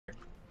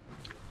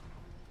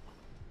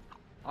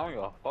I don't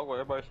give a fuck what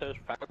everybody says.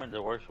 Fragment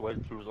the worst way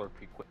to lose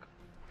RP quick.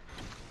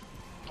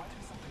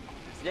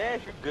 Yeah,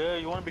 if you're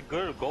good, you want to be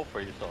good, go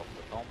for yourself.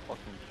 But don't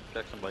fucking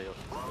check somebody else.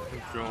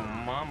 Your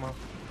mama.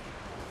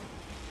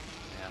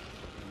 Yeah,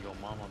 fucking your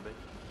mama, bitch.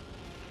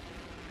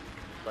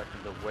 Like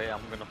the way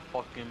I'm gonna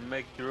fucking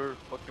make your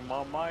fucking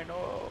mom mine.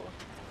 Oh.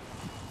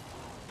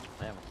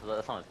 Damn,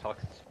 that sounds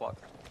toxic as fuck.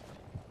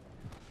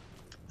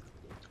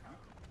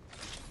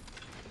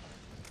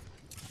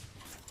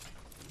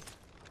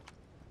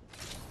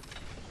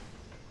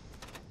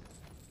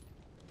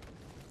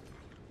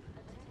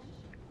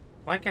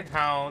 Like at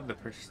how the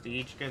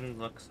prestige skin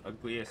looks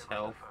ugly as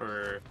hell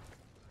for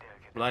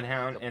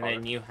Bloodhound, and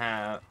then you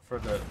have for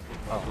the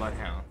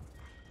Bloodhound.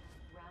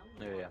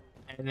 Yeah.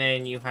 And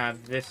then you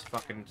have this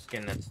fucking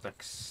skin that's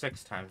like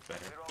 6 times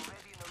better.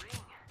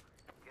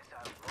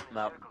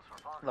 Now,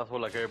 that's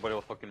what like everybody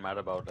was fucking mad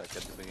about like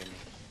at the beginning.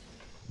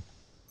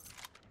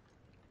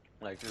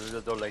 Like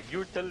they're like,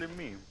 you're telling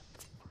me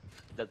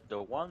that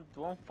the one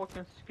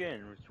fucking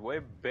skin is way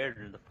better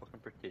than the fucking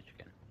prestige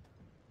skin.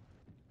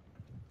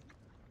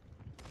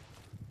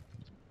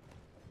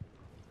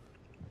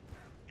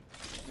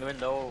 Even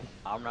though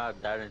I'm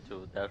not that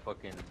into that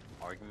fucking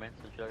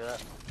arguments and shit like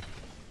that,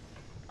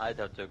 I'd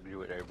have to agree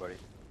with everybody.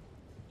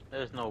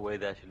 There's no way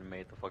that should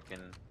made the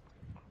fucking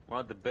one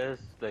of the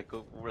best, like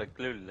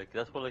clearly, like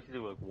that's what like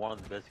do like one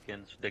of the best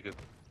skins they could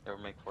ever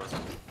make for us.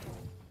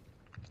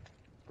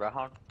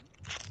 Greyhound,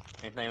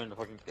 it's not even the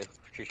fucking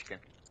prestige skin.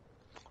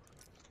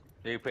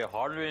 They pay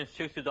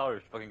 $160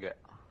 to fucking get.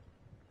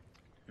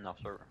 No,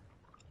 sir.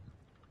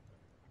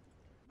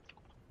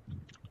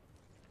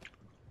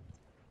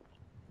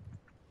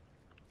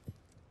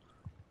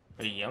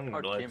 The young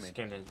blood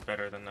skin is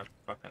better than the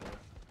fucking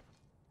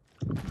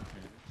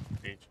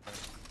prestige skin.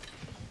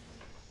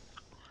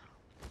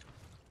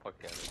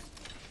 Fuck yeah.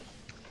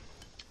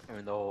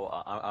 Even though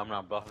I'm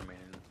not buffing me,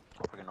 and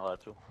I fucking know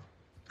that too.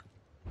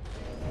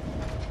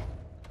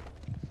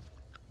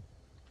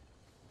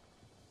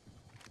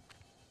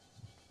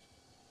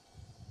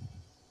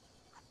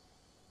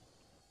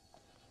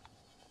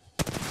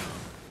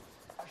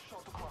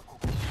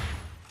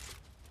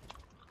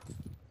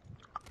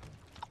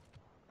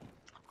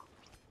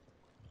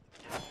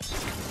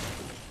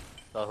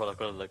 That's what I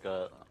could like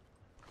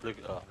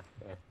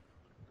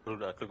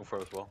looking for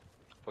as well.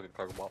 Fucking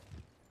cargo ball.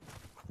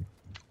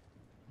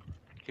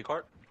 Key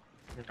card?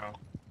 No.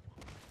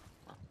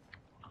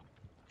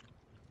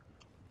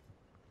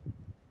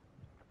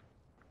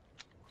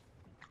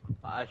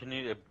 I actually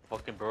need a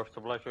fucking burst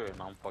stabilizer,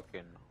 and I'm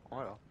fucking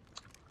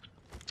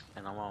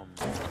and I'm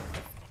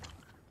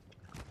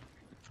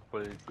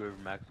fully good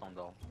max on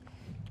though.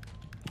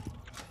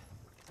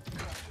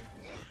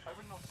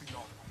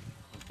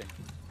 Okay.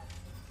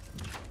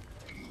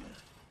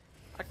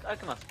 I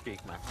cannot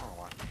speak, man. I don't know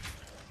why.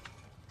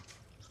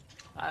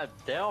 Ah,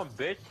 damn,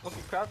 bitch.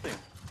 Fucking crafting.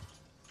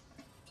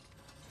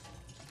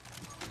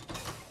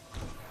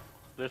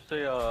 Let's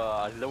say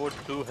level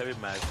 2 heavy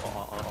mag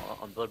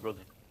on the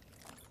building.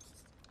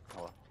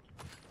 Oh well.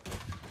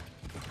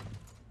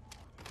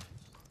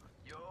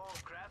 Yo,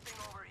 crafting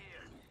over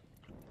here.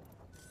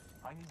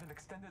 I need an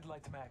extended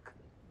light mag.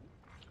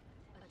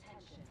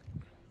 Attention,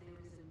 there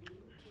is a new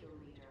kill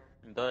leader.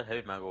 The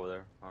heavy mag over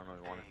there. I don't know if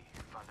you want it.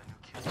 Found a new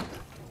kill.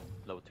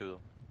 Level 2 though.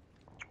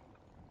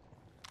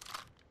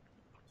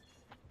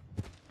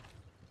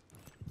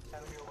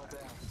 Enemy over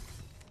there.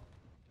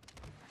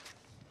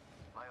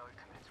 My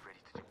ultimate's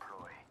ready to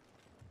deploy.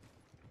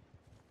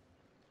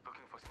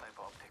 Looking for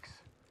sniper optics.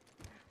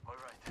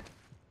 Alright.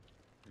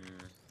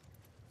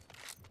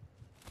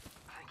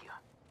 Thank you.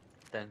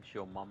 Thanks,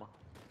 yo mama.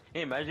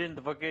 Hey, imagine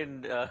the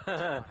fucking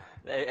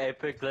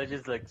Apex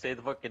Legends like say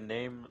the fucking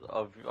name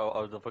of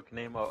the fucking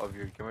name of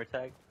your gamer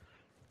tag.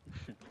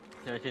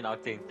 Imagine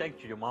Octane. Thank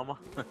you, your mama.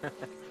 We're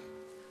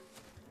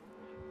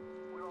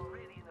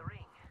already in the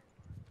ring.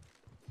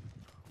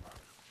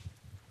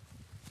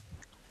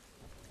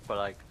 But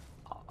like,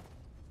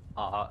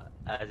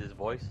 as his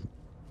voice.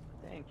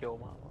 Thank you,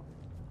 mama.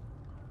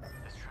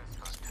 Let's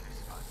transfer to this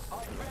spot.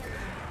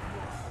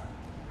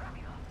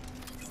 Wrapping up.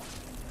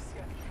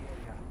 Scanning the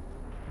area.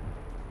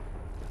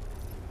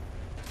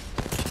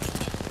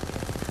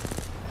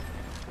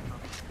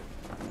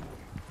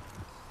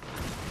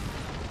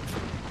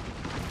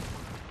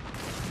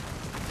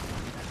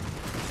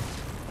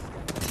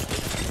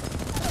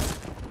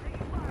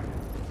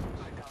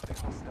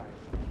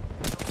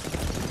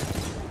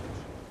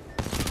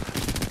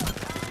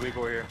 Weak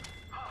over here.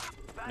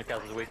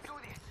 Newcastle's weak.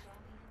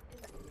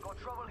 Got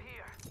trouble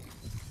here.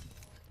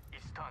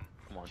 It's done.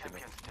 Come on,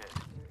 Timmy. Champion's dead.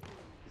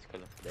 He's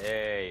killing.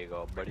 There you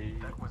go, buddy.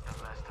 That was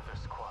the last of their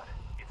squad.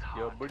 It's hard.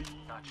 Yo, buddy.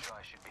 Not sure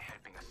I should be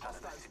helping a son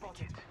of the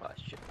syndicate. Oh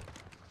shit.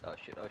 Oh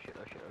shit, oh shit,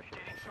 oh shit, oh shit.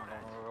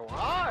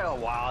 Oh,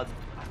 wow.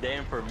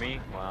 Damn for me.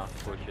 Wow,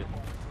 bullshit.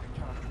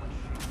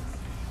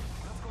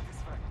 Let's go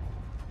this way.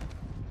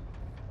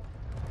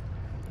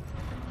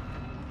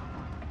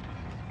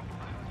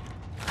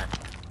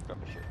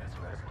 Drop a shit.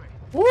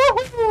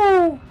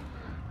 Woohoo!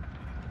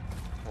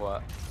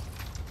 What?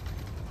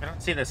 I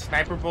don't see the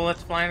sniper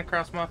bullets flying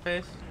across my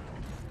face.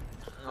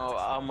 No,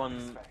 I'm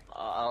on.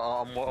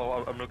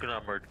 I'm looking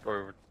at my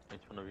door in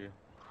front of you.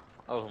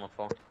 I was on the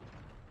phone.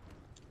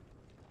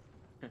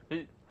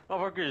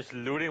 Motherfucker just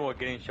looting while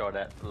getting shot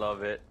at.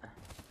 Love it.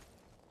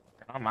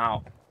 I'm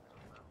out.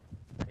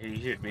 You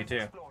should be too.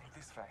 Explore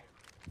this way.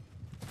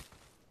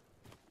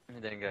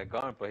 He didn't get a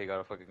gun, but he got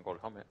a fucking gold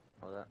helmet.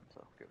 All that,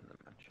 so give him the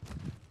match.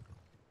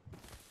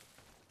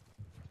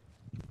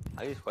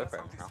 I just wait Let's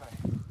for go him this now. way.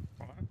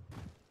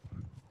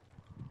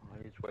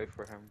 I just wait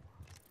for him.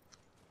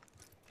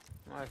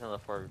 No, it's not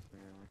that far.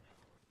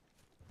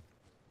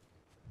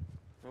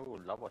 Oh,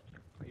 lava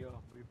thing.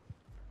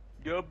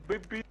 Yeah,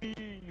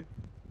 baby.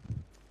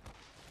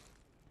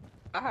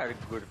 I had a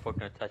good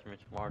fucking attachment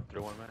tomorrow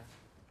through one, man.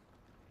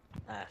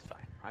 That's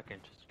fine. I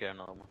can just get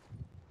another one.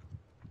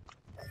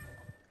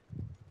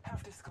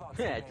 Have the squad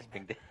Yeah, remain. just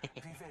pinged it. We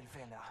will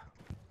win now.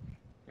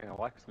 Yeah,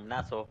 watch some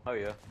Nassau. Oh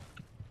yeah.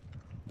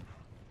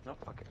 No,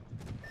 fuck it.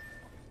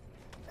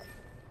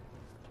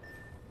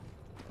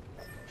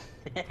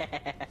 I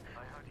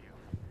heard you.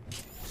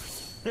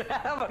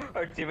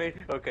 Our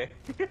teammate. Okay.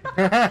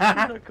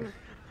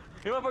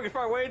 You motherfuckers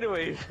far away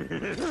anyways.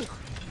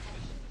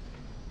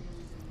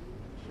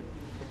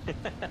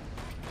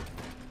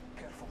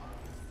 Careful.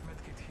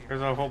 Medkit here.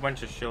 There's a whole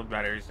bunch of shield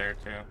batteries there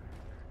too.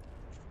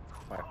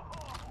 Where?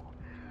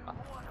 I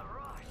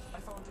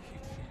found a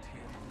heat shield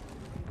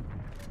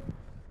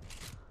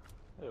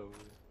here. Oh.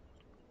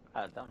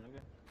 Ah, down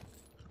again.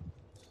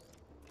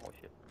 Oh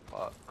shit.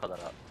 Cut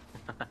that out.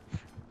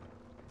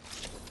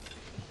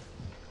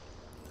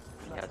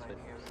 Yes, Flashlight it.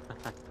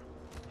 here.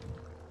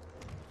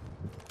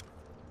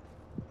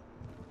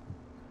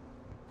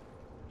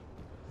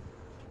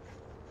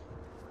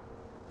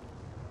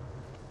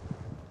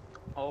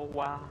 Oh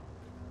wow.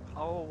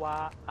 Oh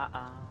wow.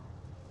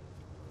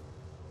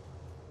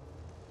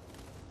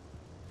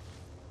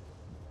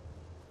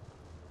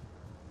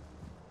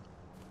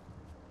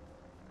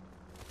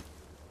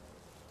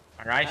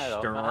 I Hello,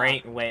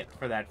 straight went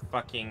for that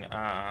fucking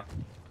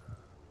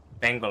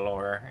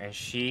Bangalore, and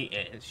she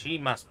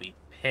must be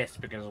pissed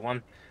because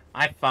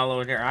I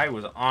followed her. I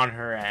was on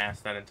her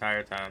ass that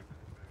entire time.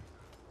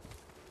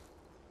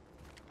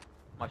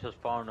 I just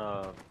found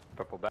a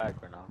purple bag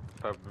right now.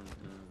 Purple,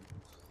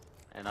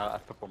 and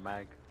a purple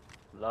mag.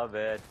 Love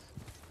it.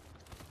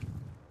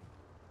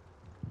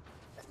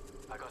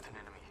 I got an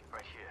enemy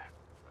right here.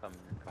 Come.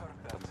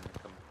 Perfect.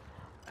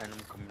 And I'm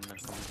coming. My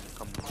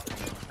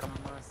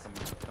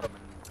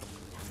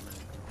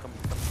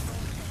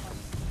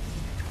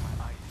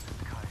eye in the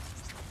sky.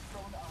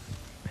 Thrown up.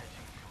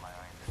 Edging to my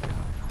eye in the sky.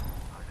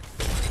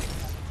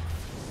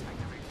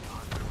 Activating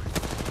hardware.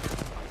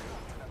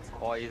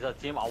 Oh, is that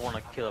team? I want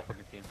to kill a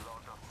fucking team.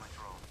 Load off my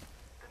drone.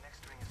 The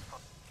next ring is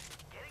fun.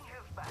 Getting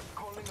health back.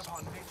 Calling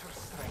upon nature's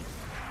strength.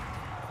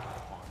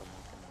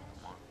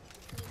 Come on.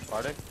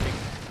 Are they?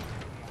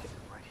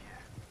 Right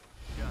here.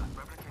 Yeah,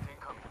 replicate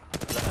incoming.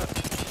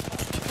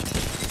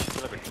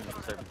 Reloading.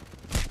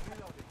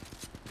 Reloading.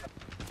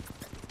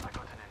 I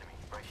got an enemy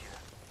right here.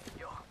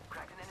 Yo,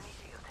 cracked an enemy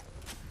shield.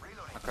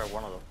 Reloading. I cracked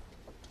one of them.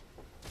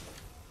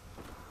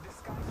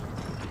 This guy.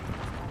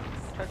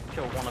 Try to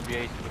kill one of the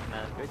ace looking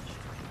ass bitch.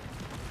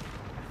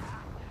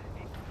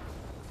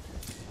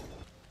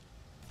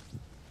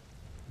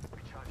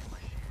 Recharging my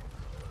shields.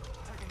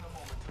 Taking a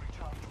moment to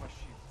recharge my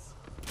shields.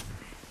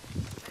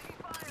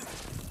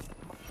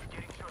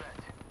 Getting shot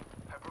at.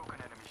 I broke an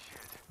enemy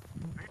shield.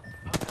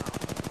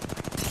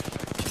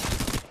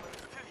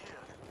 Still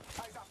here.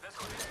 Eyes up. Let's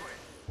go this way.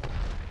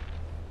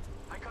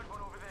 I got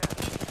one over there.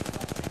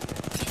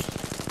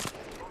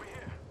 Over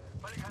here.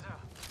 Balik haja.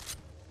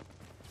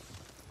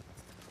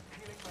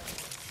 Healing my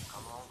wounds.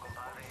 Come on,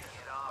 compadre.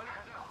 Get up. Balik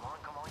haja.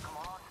 Come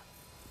on.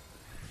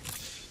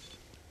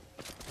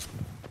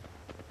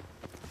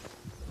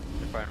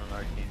 They're fighting on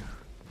our team.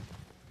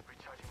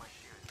 Recharging my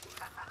shield.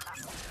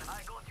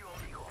 I got you,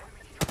 amigo.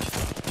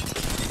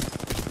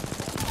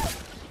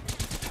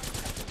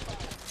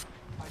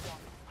 I got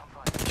him. I'm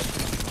fine.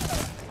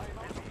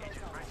 Enemy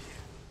agent right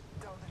here.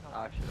 Down and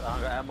Ah shit, I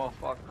don't got ammo,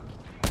 fuck.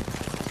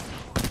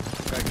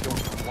 Gotta kill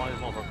one of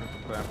these motherfuckers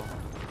for ammo.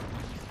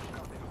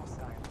 Got them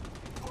hostile.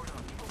 Hold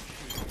on.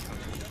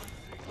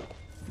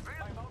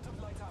 I'm out of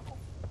light ammo.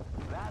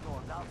 That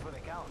one's out for the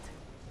count.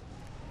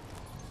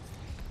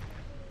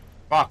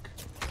 Fuck.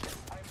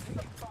 I'm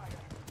taking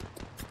fire.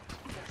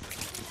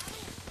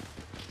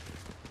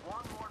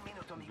 One more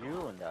minute, amigo.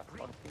 You and that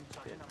fucking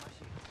shit. Enemy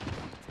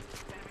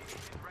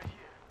agent right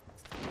here.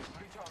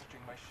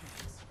 Recharging my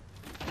shields.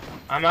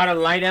 I'm out of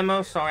light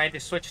ammo, so I had to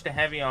switch to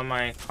heavy on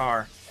my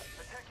car.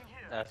 Attacking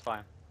here. That's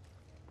fine.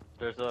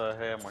 There's a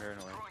hey ammo here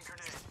anyway. Throwing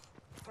grenade.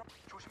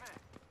 조심해.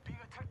 Being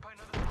attacked by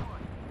another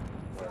squad.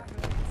 Where?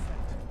 Grenade set.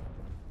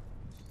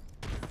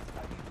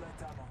 I need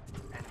light ammo.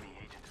 Enemy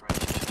agent right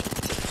here.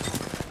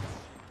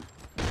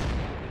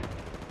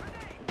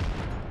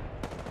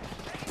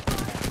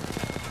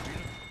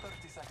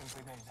 30 seconds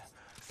remain.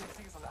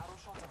 60 is an arrow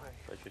shot away.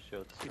 Where's your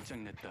shields?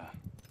 입장냈다.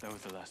 That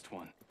was the last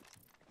one.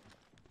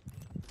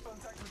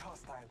 Contact with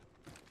hostile.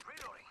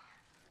 Reloading.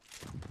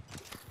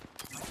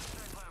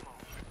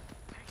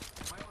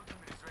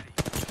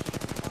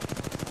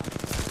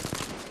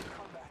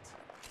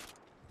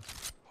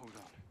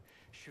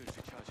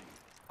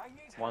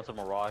 Wants a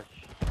mirage.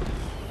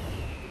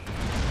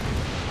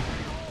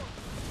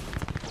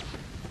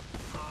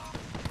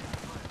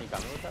 He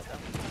got me with that.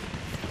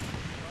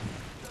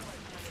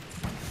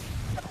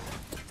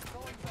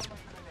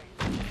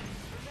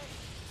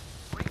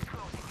 Ring's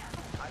closing.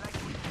 I like to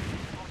see the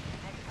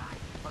next guy,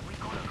 but we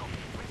gotta go.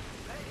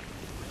 Hey,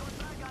 we got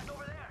bad guys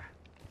over there.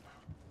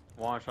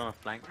 One's on a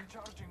flank.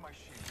 Recharging my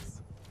shields.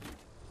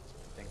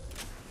 I think.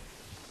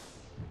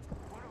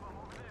 One of them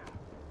over there.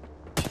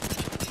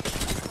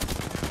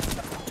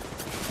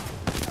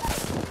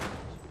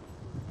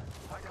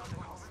 I got the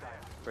hostile.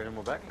 Ready to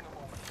move back? Taking a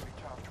moment to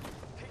recharge.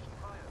 Taking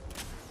fire.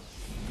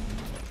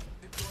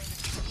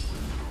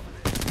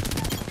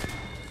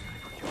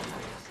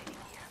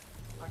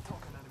 I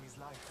took an enemy's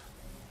life.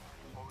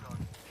 Hold on.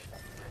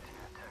 Setting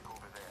an attack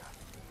over there.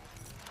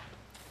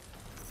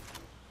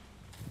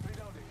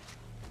 Reloading.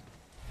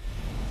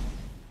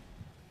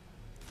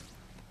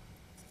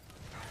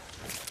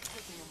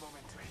 Taking a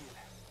moment to heal.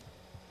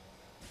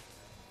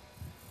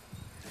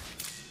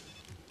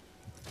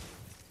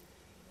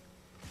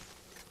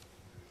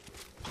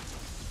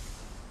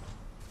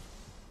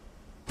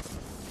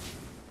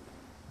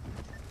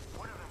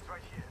 One of them's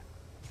right here.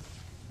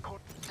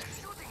 They're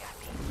shooting at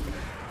me.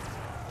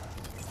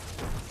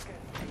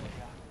 Scary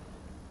area.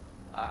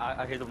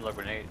 I hit him with a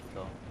grenade,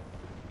 so.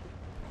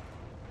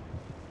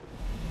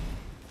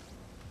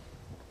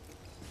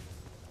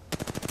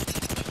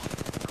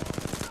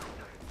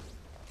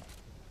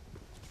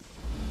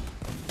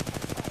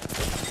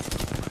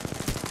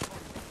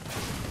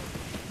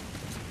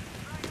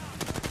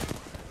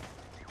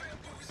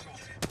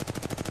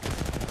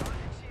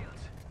 Charging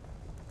shields.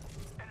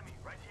 Enemy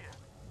right here.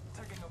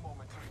 Taking a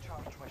moment to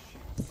recharge my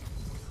shields.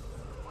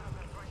 One of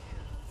them right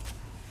here.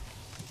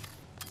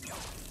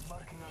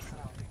 Marking our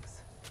surroundings.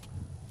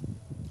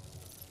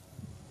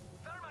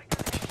 Thermite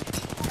grenade.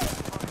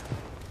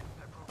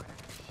 I broke an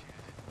enemy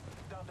shield.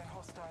 Down the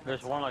hostile.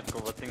 There's one like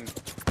over thing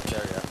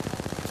there, yeah.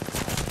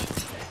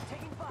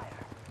 Taking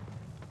fire.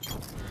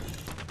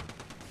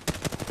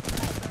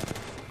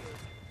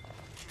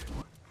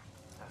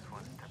 That's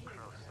one step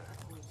closer.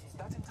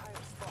 That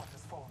entire spot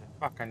has fallen.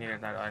 Fuck, I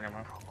needed that item.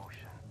 Huh?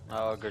 Promotion.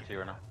 Oh, good to you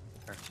right now.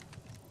 Here.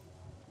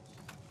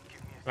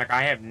 Give me a Like,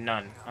 I have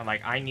none. I'm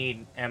like, I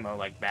need ammo,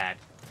 like, bad.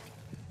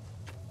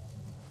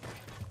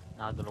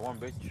 Nah, the one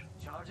bitch.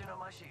 Charging on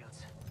my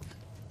shields.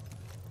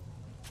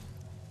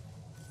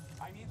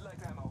 I need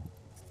light ammo.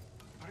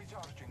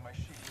 Recharging my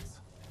shields.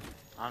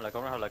 I'm like,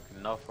 I don't have like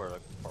enough for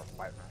like for a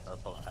fight.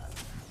 That's all I have.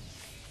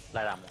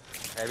 Light ammo.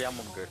 Heavy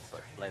ammo, I'm good,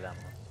 but light ammo.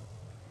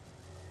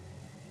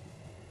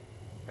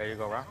 Ready to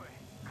go around?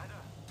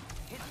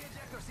 Hit the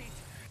ejector seat.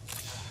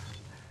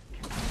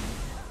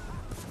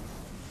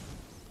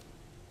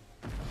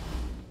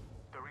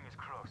 The ring is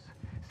close.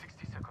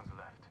 60 seconds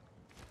left.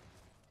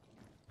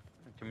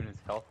 2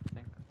 minutes health, I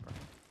think.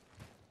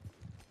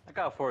 I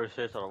got 4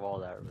 assists out of all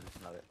that, but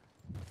it's not it.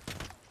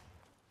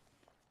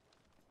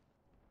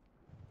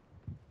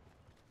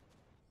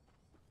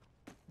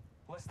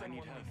 Less I than need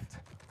 1 help. minute.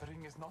 The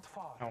ring is not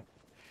far. No.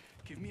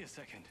 Give me a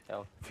second.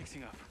 Health.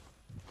 Fixing up.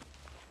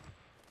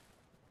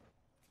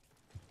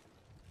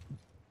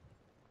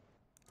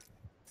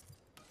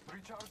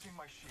 Recharging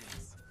my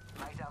shields.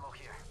 Light ammo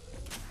here.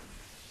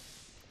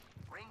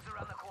 Rings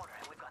around the corner,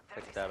 and we've got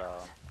 30 Take that,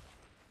 seconds.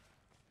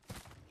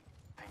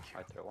 Thank you.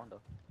 right there, one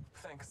though.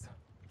 Thanks.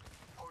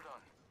 Hold on.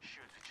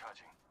 Shields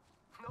recharging.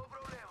 No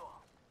problemo.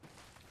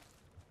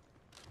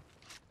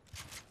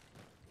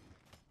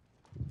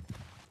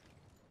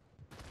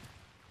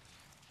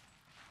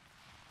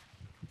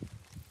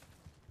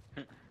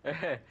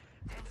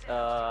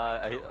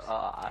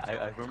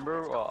 I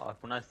remember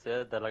when I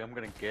said that like I'm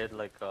gonna get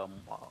like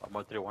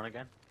Mod 3-1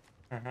 again.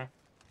 Mm-hmm.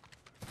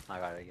 I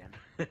got it again.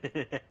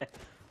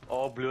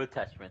 All blue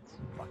attachments.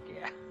 Fuck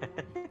yeah.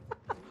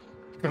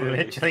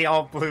 Literally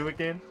all blue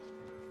again.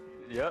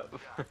 Yep. The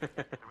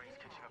ring's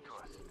catching up to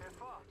us. They're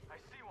far. I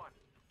see one.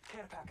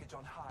 Care package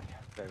on high.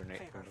 Very neat.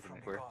 Favor from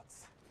the Weird.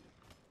 gods.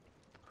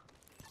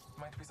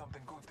 Might be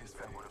something good this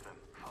way. One of them.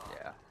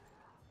 Yeah.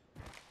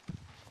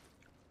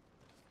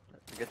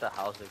 Get the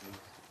house at least.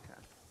 Yeah.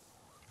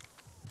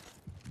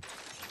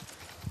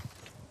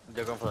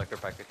 They're going for like a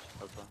package.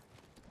 That's all.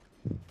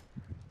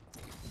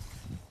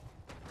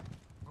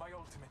 My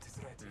ultimate is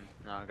ready.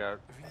 No, I got.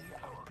 We are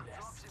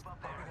blessed. Dropship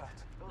up Copy there.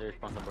 that. There's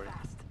one somebody.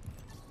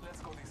 Let's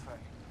go this way.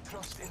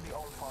 Trust in the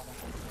All Father.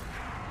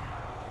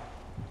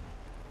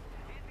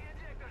 Hit the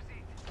ejector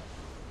seat.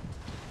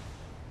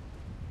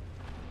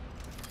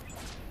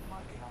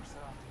 Marking our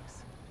surroundings.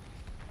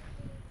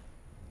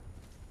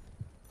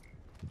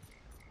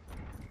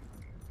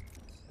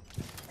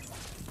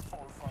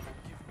 All Father,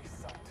 give me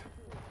sight.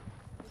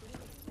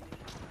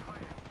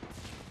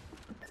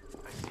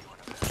 I see one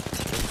of them.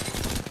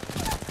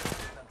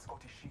 That's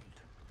Cody shield.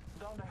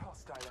 Down the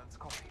hostile and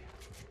Cody.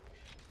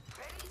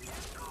 Ready,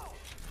 let's go.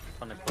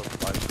 Something close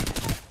by.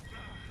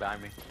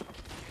 Behind me.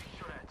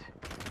 Shred.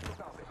 Took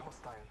out the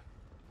hostile.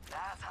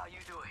 That's how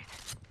you do it.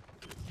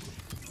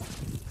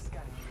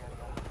 Scanning the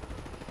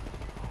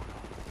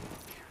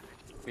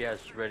area. Yes,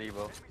 ready,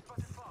 bro. Enemy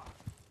spotted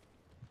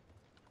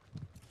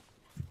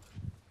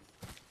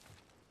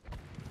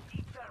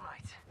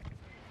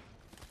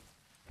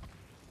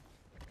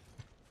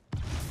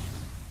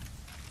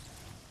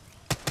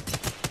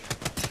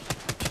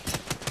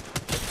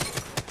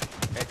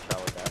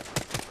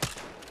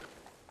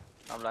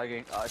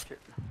lagging. Ah, shit.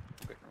 I'm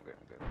good, I'm good,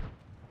 I'm good.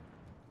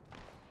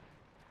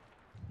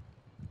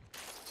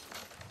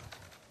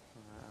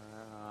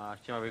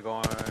 She might be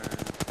going.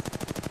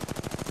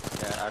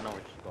 Yeah, I know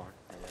where she's going.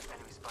 Yeah.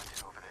 Enemy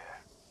spotted over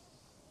there.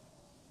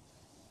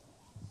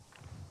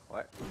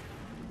 What?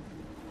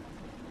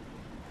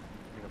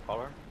 You can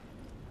follow her?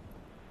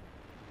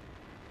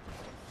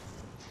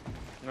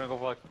 I'm gonna go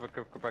back.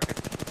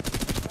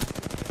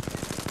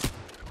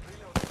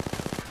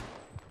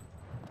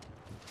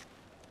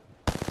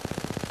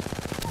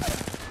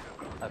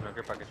 I have no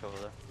grip package over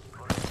there. I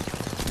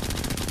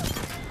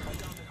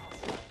downed a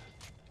hostile.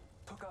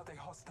 Took out a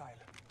hostile.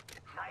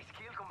 Nice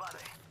kill, compadre.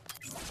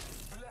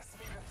 Bless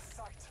me with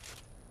sight.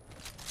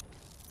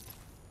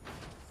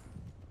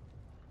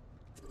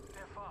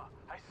 They're far.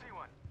 I see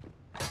one.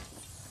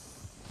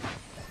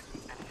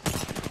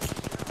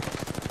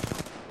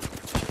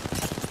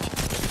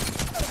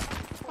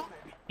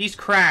 He's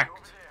cracked.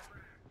 Over there.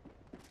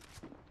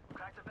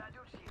 Cracked the bad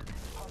dude's shield.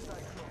 Hostile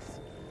close.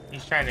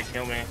 He's trying to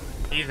kill me.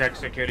 He's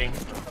executing.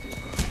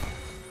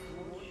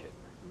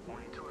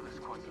 Only 2 of the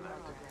squads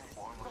left.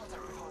 We're almost Contact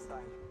through. with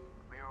hostile.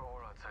 We are all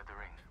outside the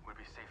ring. We'll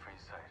be safer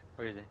inside.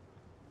 Where is he?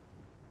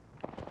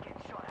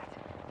 Getting shot at.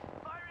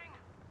 Firing!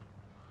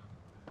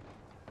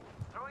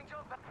 Throwing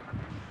jump back.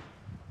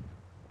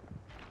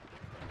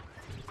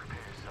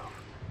 Prepare yourself.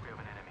 We have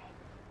an enemy.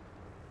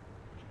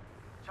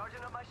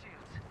 Charging up my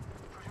shields.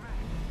 Push me.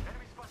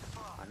 Enemy spotted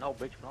far. I know,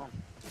 bitch, come on.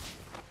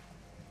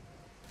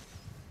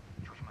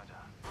 조심하자.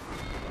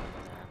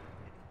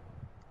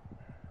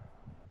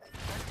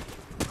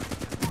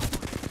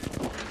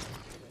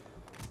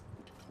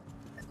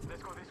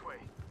 Let's go this way.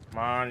 Come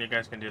on, you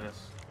guys can do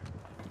this.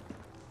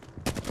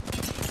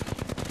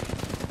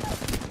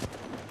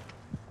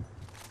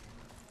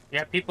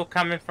 Yeah, people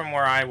coming from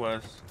where I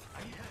was.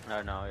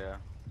 I know, yeah.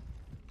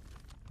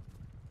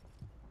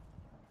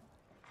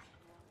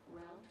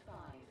 Round 5.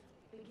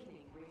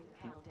 Beginning ring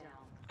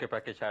countdown. Grip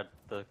package had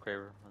the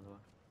Kraber, by the way.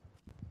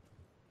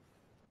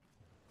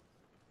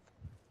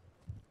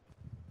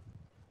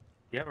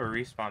 You have a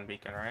respawn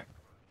beacon, right?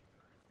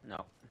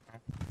 No.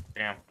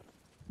 Damn.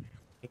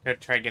 You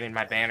could try getting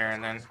my banner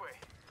and then. This way.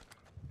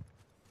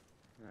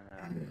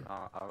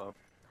 I don't know.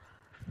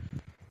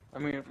 I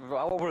mean,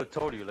 I would have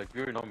told you, like,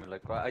 you already know me,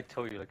 like, I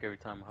tell you, like, every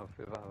time how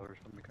if I order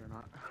something or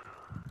not.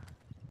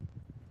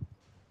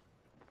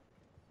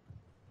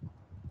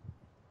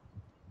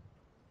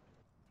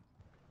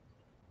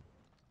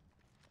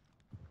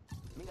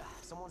 Mira,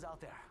 someone's out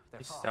there. They're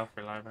He's far.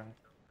 self-reliant.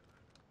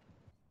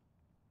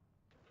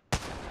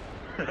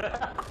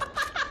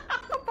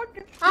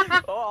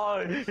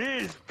 Oh,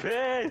 he's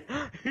pissed!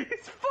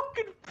 He's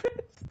fucking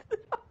pissed!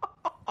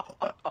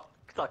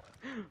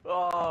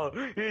 Oh,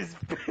 he's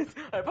pissed!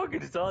 I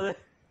fucking saw that!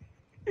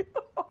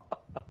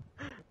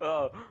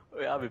 Oh,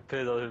 yeah, I've been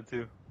pissed on him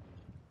too.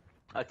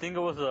 I think it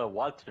was a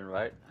Watson,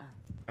 right?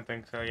 I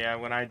think so, yeah.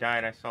 When I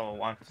died, I saw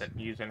once it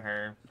using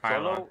her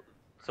pylon.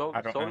 Solo?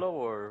 I don't Solo know.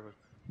 or...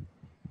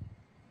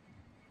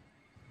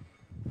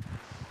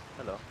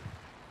 Hello.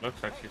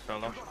 Looks like she's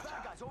solo.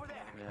 Guys, over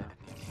there. Yeah.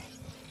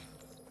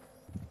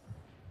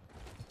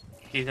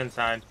 He's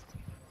inside.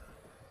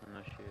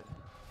 No shit.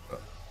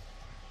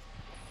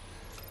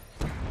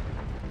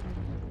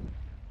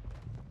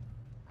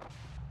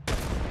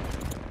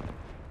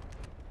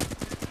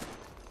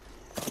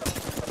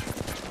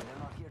 They're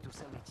not here to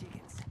sell me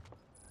chickens.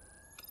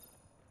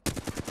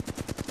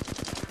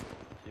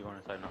 You going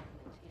inside now?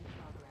 In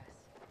progress.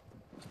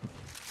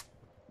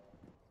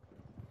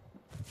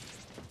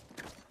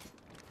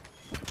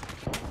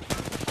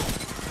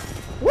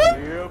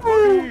 Yeah,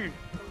 buddy!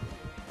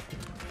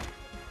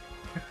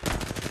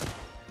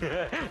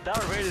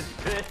 That raid is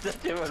pissed. That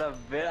shit would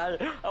have been.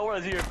 I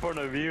want to see it in front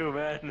of you,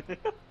 man.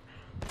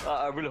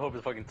 I really hope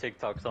it's fucking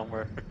TikTok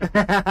somewhere.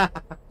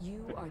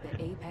 You are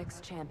the Apex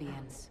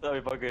champions.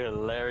 That'd be fucking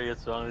hilarious,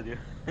 to be honest with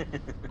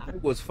you. I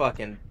was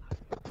fucking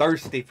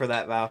thirsty for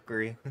that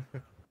Valkyrie.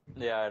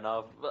 Yeah, I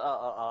know.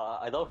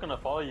 I was gonna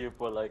follow you,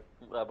 but like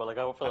I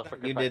went for the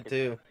freaking You did package.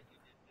 too.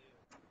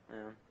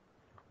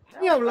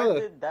 Yeah. Yo, I look.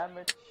 did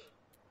damage.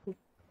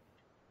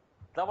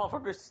 That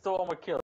motherfucker stole all my kills.